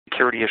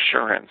security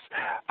assurance.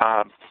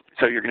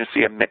 So you're going to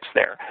see a mix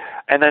there.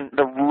 And then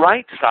the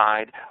right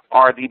side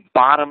are the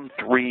bottom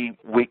 3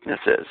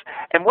 weaknesses.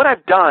 And what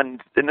I've done,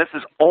 and this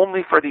is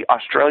only for the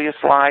Australia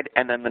slide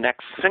and then the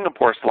next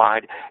Singapore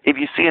slide, if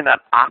you see in that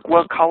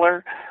aqua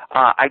color,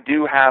 I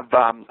do have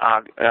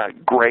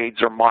grades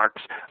or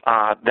marks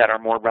that are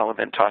more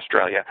relevant to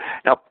Australia.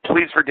 Now,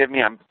 please forgive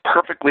me. I'm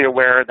perfectly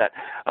aware that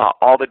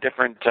all the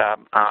different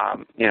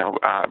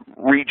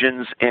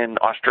regions in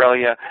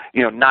Australia,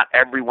 not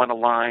everyone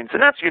aligns,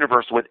 and that's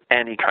universal with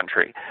any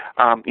country.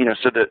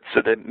 So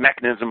the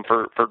mechanism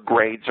for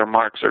grades or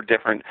marks are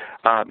different,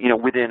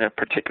 within a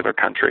particular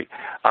country.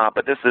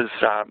 But this is,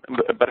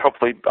 but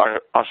hopefully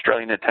our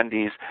Australian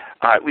attendees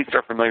at least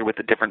are familiar with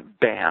the different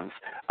bands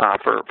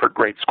for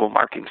grade school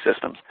marking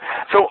systems.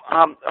 So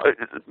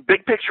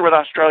big picture with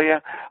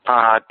Australia,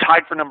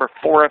 tied for number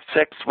 4 of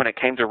 6 when it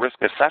came to risk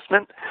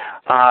assessment.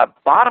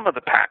 Bottom of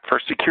the pack for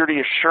security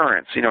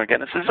assurance.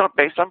 Again, this is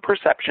based on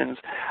perceptions,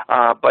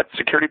 but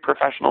security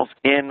professionals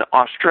in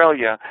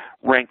Australia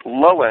ranked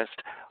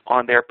lowest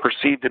on their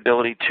perceived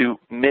ability to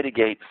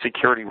mitigate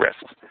security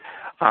risks.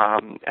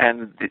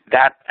 And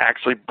that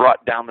actually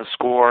brought down the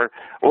score,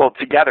 well,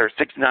 together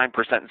 69%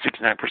 and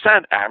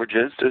 69%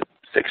 averages to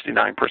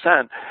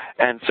 69%,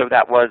 and so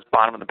that was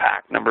bottom of the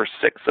pack, number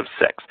 6 of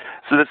 6.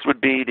 So this would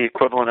be the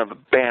equivalent of a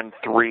band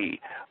 3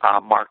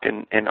 mark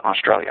in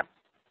Australia.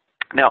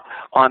 Now,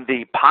 on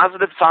the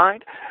positive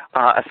side,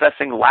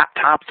 assessing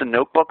laptops and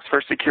notebooks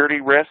for security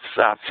risks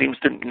seems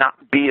to not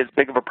be as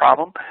big of a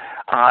problem.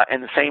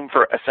 And the same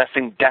for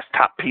assessing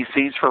desktop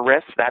PCs for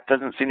risks. That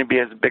doesn't seem to be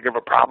as big of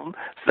a problem,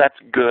 so that's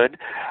good.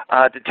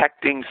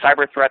 Detecting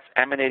cyber threats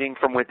emanating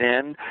from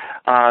within.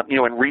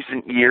 In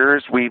recent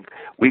years, we've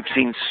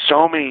seen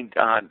so many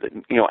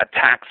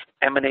attacks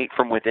emanate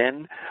from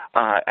within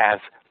as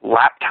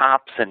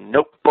laptops and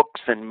notebooks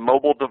and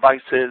mobile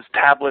devices,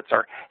 tablets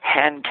are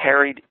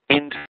hand-carried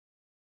into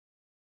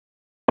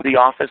the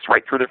office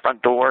right through the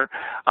front door.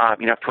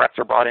 Threats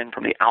are brought in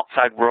from the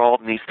outside world,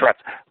 and these threats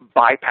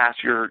bypass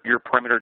your perimeter